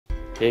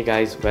Hey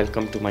guys,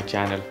 welcome to my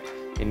channel.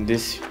 In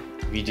this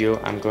video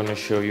I'm going to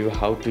show you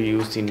how to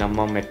use the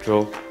Namma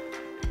Metro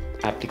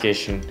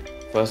application.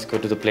 First go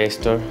to the Play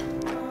Store,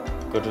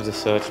 go to the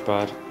search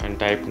bar and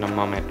type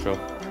Namma Metro.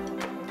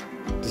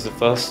 This is the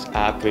first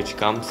app which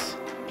comes.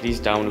 Please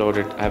download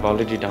it. I've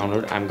already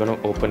downloaded. I'm going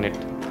to open it.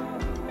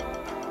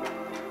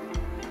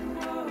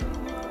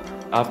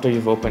 After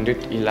you've opened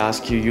it, it'll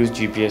ask you use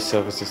GPS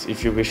services.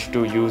 If you wish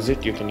to use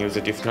it, you can use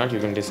it. If not, you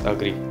can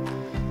disagree.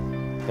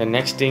 The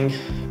next thing,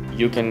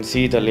 you can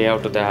see the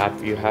layout of the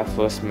app. You have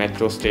first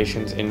metro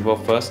stations info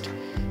first.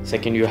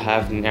 Second, you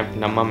have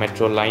Namma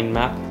Metro line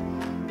map.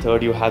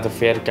 Third, you have the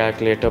fare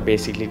calculator,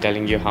 basically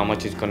telling you how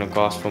much it's going to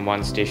cost from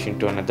one station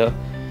to another.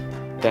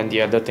 Then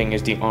the other thing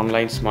is the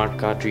online smart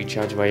card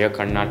recharge via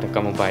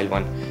Karnataka mobile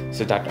one.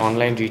 So that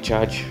online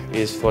recharge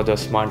is for the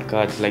smart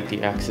cards like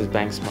the Axis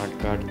Bank smart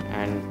card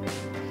and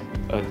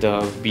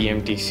the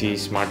BMTC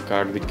smart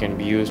card, which can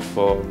be used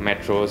for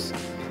metros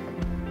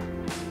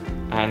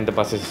and the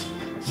buses.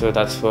 So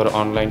that's for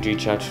online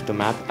recharge to the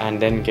map. And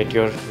then get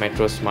your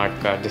metro smart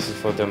card. This is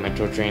for the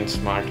metro train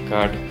smart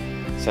card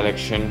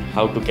selection,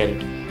 how to get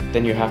it.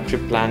 Then you have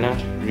trip planner,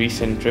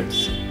 recent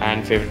trips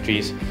and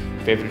favorites.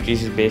 Favorites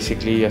is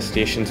basically your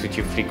stations which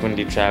you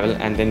frequently travel.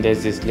 And then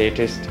there's this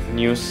latest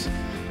news,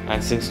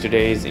 and since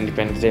today is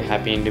Independence Day,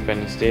 happy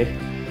Independence Day.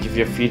 Give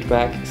your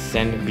feedback,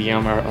 send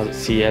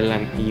BMRCL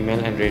an email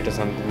and rate us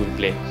on Google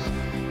Play.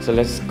 So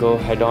let's go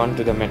head on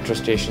to the metro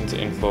stations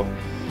info.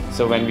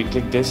 So when we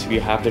click this, we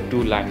have the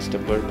two lines, the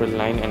purple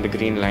line and the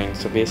green line.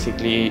 So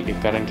basically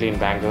currently in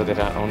Bangalore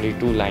there are only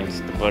two lines,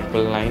 the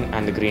purple line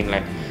and the green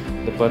line.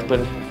 The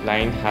purple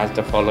line has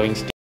the following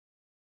map.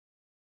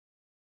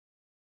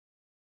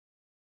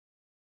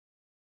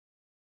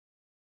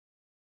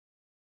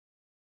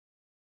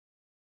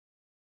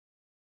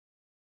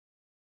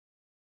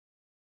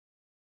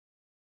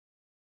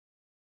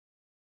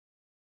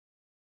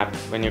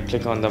 When you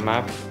click on the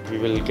map, we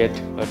will get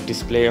a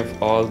display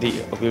of all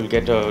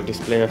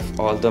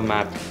the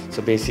map.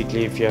 So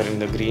basically if you are in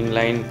the green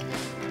line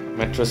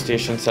metro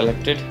station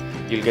selected,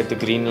 you'll get the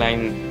green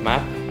line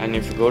map, and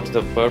if you go to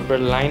the purple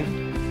line,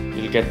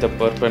 you'll get the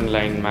purple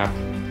line map.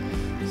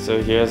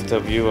 So here's the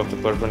view of the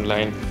purple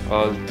line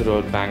all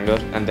throughout Bangalore.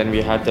 And then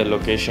we have the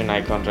location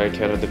icon right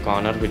here at the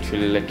corner, which will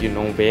let you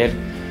know where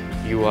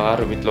you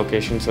are with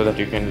location, so that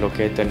you can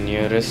locate the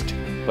nearest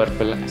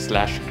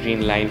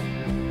purple/green line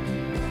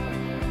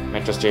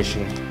metro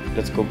station.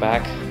 Let's go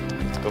back.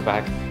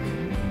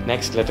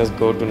 Next, let us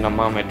go to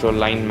Namma Metro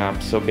line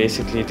map. So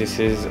basically this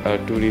is a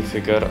 2D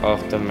figure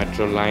of the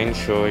metro line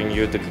showing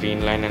you the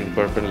green line and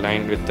purple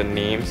line with the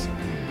names.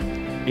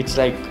 It's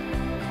like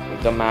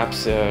the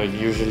maps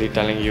usually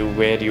telling you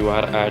where you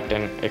are at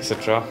and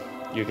etc.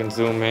 You can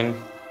zoom in,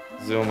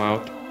 zoom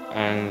out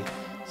and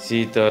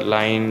see the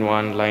line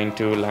 1, line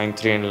 2, line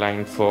 3 and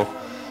line 4.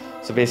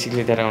 So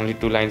basically there are only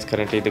two lines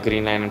currently, the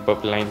green line and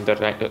purple line.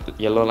 The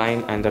yellow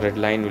line and the red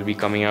line will be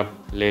coming up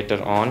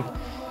later on.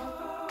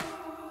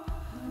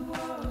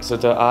 So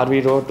the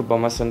RV road to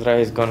Bomasandra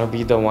is gonna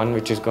be the one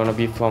which is gonna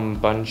be from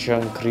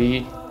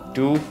Banashankari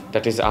to,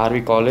 that is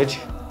RV College,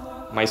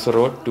 Mysore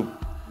Road, to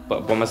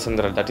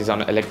Bomasandra, that is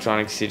on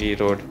Electronic City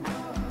Road.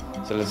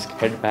 So let's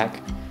head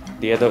back.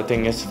 The other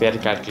thing is fare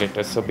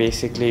calculator. So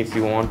basically if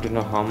you want to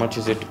know how much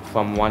is it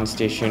from one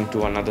station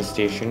to another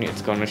station,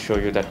 it's gonna show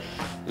you that.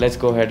 Let's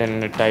go ahead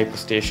and type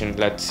station.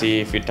 Let's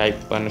see if you type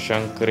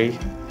Banashankari.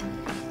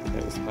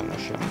 There's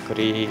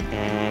Banashankari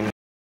and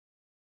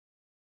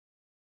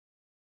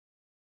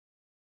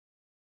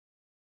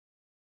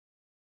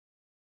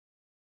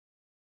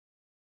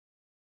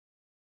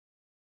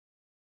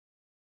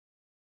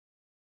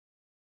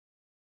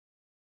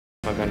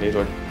Gandhi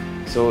Road.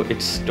 So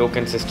it's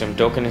token system.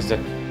 Token is that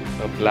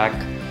black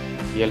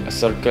yellow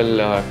circle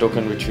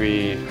token which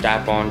we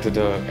tap on to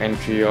the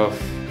entry of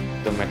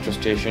the metro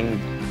station.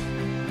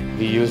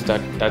 We use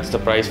that. That's the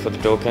price for the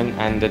token.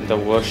 And then the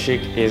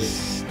worksheet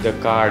is the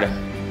card.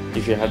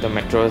 If you have the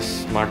metro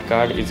smart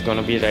card, it's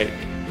gonna be right.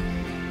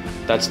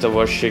 That's the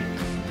worksheet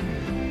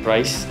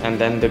price. And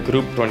then the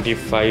group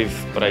 25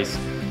 price.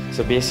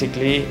 So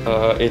basically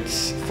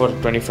it's for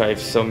 25.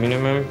 So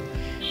minimum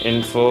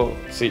info.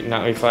 See,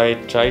 now if I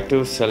try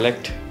to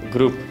select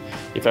group,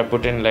 if I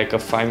put in like a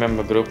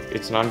 5-member group,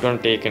 it's not going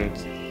to take in.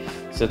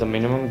 So the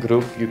minimum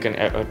group you can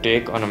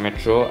take on a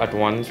metro at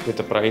once with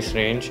the price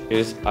range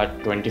is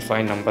at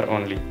 25 number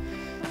only.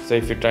 So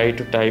if you try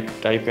to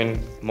type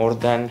in more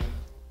than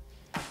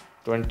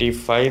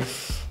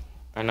 25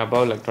 and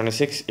above, like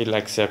 26, it'll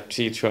accept.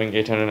 See, it's showing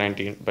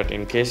 819. But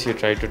in case you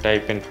try to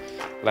type in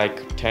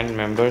like 10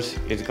 members,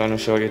 it's going to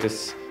show you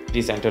this.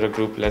 Please enter a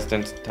group less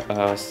than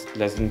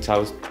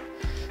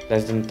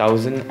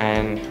 1,000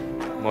 and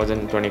more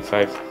than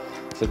 25.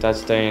 So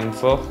that's the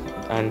info.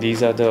 And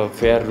these are the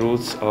fare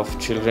routes of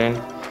children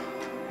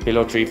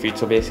below 3 feet.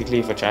 So basically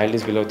if a child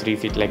is below 3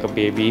 feet, like a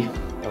baby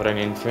or an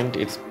infant,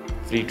 it's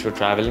free to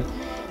travel.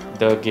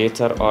 The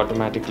gates are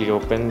automatically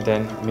open.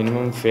 Then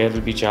minimum fare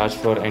will be charged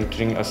for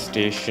entering a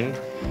station.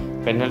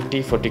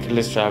 Penalty for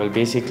ticketless travel.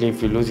 Basically,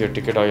 if you lose your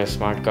ticket or your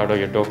smart card or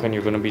your token,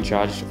 you're going to be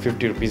charged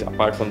 50 rupees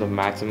apart from the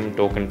maximum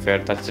token fare.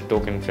 That's the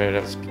token fare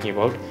I was speaking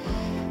about.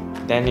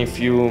 Then if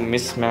you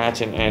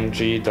mismatch an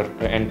entry,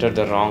 enter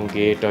the wrong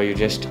gate, or you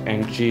just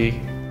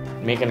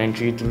make an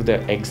entry through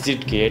the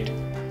exit gate,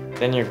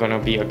 then you're gonna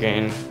be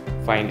again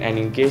fined. And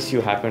in case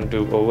you happen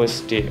to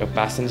overstay, a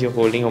passenger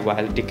holding a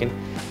valid ticket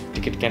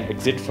can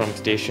exit from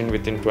station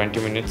within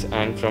 20 minutes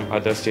and from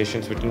other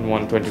stations within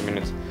 120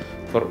 minutes.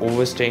 For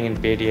overstaying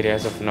in paid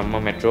areas of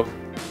Namma Metro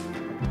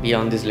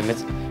beyond these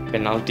limits,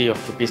 penalty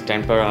of rupees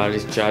 10 per hour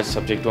is charged,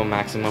 subject to a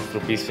maximum of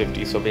rupees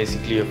 50. So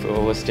basically, if you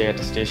overstay at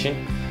a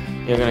station,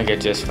 you're gonna get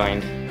just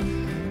fined.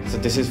 So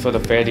this is for the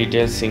fare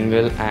details,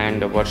 single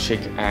and Varshik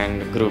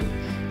and group.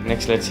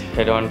 Next, let's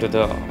head on to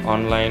the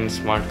online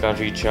smart card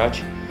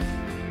recharge.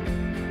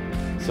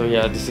 So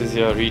yeah, this is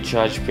your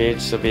recharge page.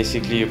 So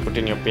basically, you put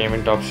in your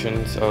payment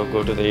options or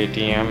go to the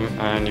ATM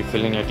and you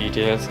fill in your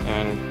details,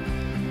 and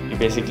you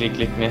basically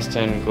click next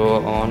and go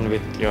on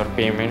with your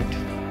payment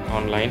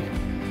online.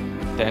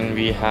 Then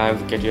we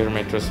have get your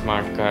Metro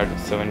smart card.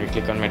 So when we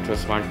click on Metro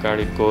smart card,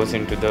 it goes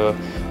into the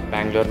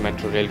Bangalore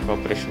Metro Rail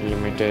Corporation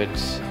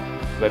Limited's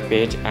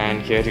webpage,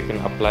 and here you can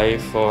apply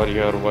for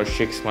your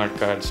Varshik smart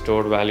card,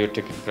 stored value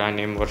ticket, brand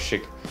name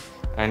Varshik,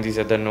 and these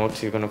are the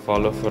notes you're going to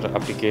follow for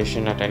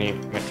application at any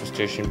metro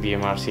station,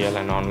 BMRCL,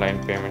 and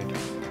online payment.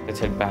 Let's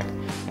head back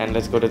and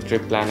let's go to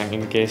trip planner.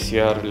 In case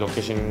your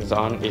location is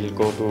on, it'll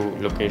go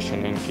to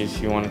location. In case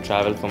you want to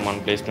travel from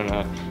one place to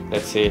another,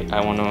 let's say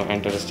I want to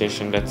enter a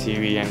station, let's see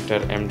we enter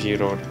MG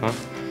Road,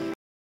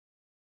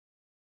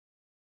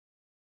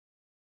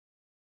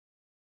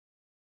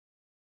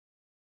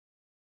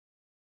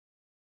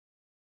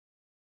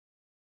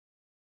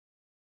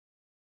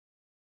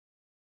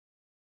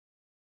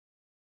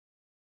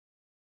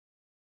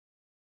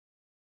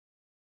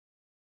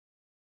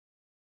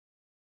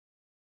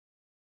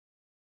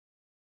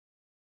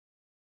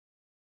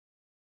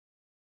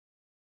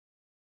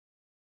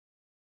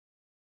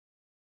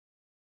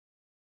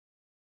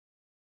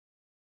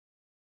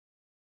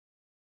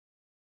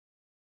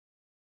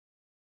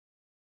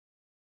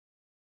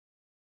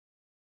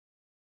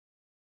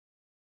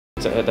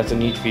 That's a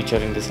neat feature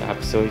in this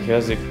app. So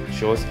here's it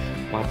shows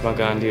Mahatma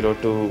Gandhi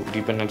Road to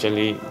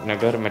Deepanjali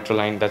Nagar Metro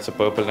line. That's a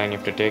purple line you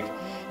have to take.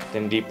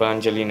 Then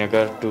Deepanjali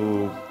Nagar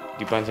to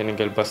Deepanjali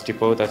Nagar bus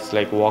depot. That's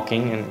like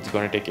walking, and it's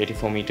going to take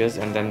 84 meters.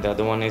 And then the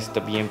other one is the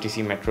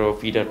BMTC Metro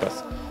feeder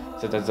bus.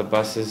 So that's the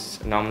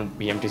buses, normal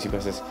BMTC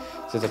buses.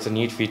 So that's a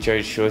neat feature.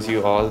 It shows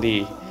you all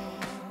the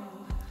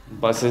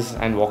buses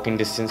and walking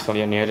distance from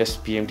your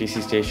nearest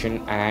BMTC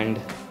station and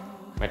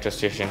metro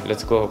station.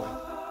 Let's go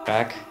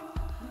back.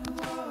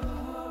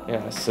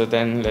 Yeah, so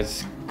then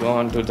let's go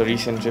on to the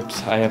recent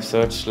trips I have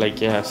searched.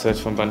 I've searched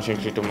from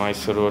Bangalore to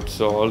Mysore Road.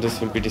 So all this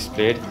will be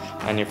displayed,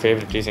 and your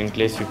favorites. In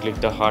case you click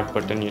the heart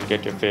button, you'll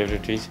get your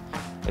favorites.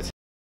 Let's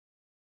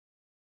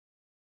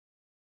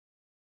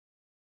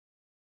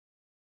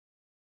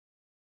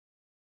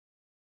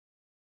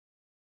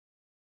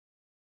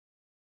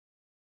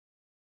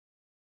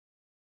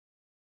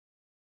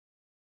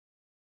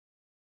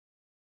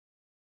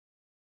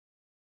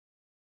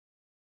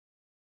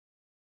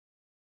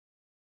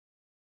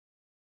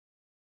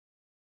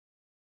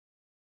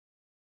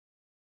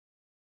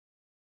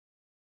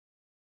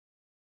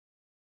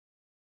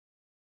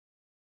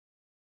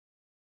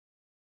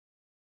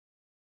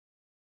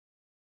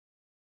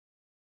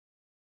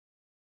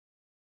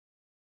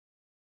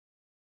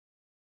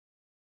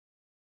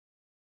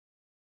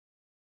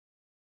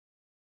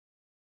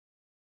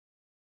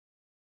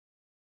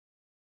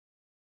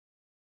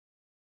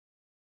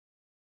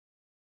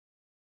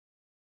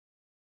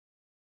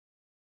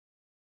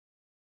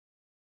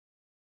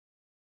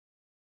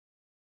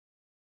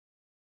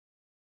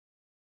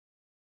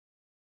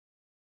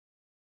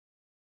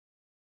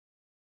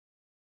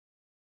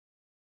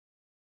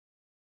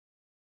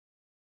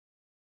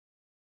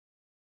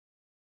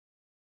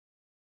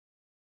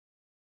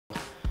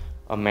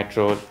a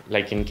metro,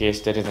 like in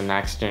case there is an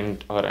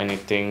accident or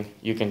anything,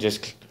 you can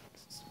just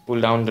pull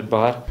down the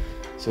bar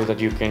so that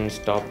you can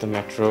stop the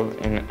metro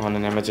on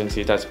an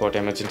emergency. That's what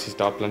emergency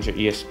stop launch, or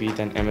ESP.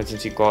 Then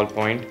emergency call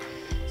point.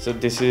 So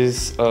this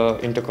is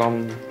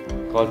intercom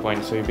call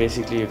point. So you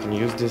can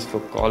use this for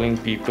calling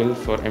people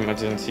for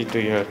emergency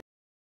to your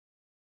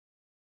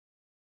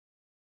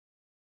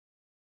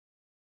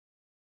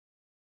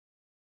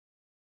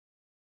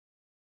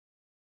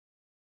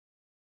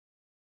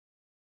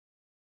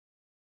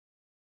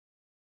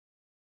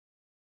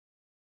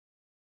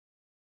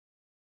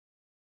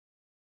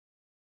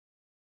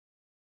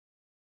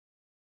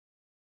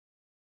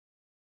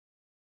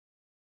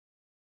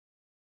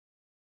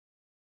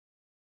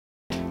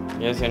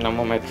yes, your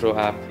Namma Metro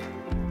app.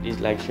 Please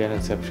like, share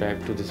and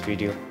subscribe to this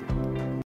video.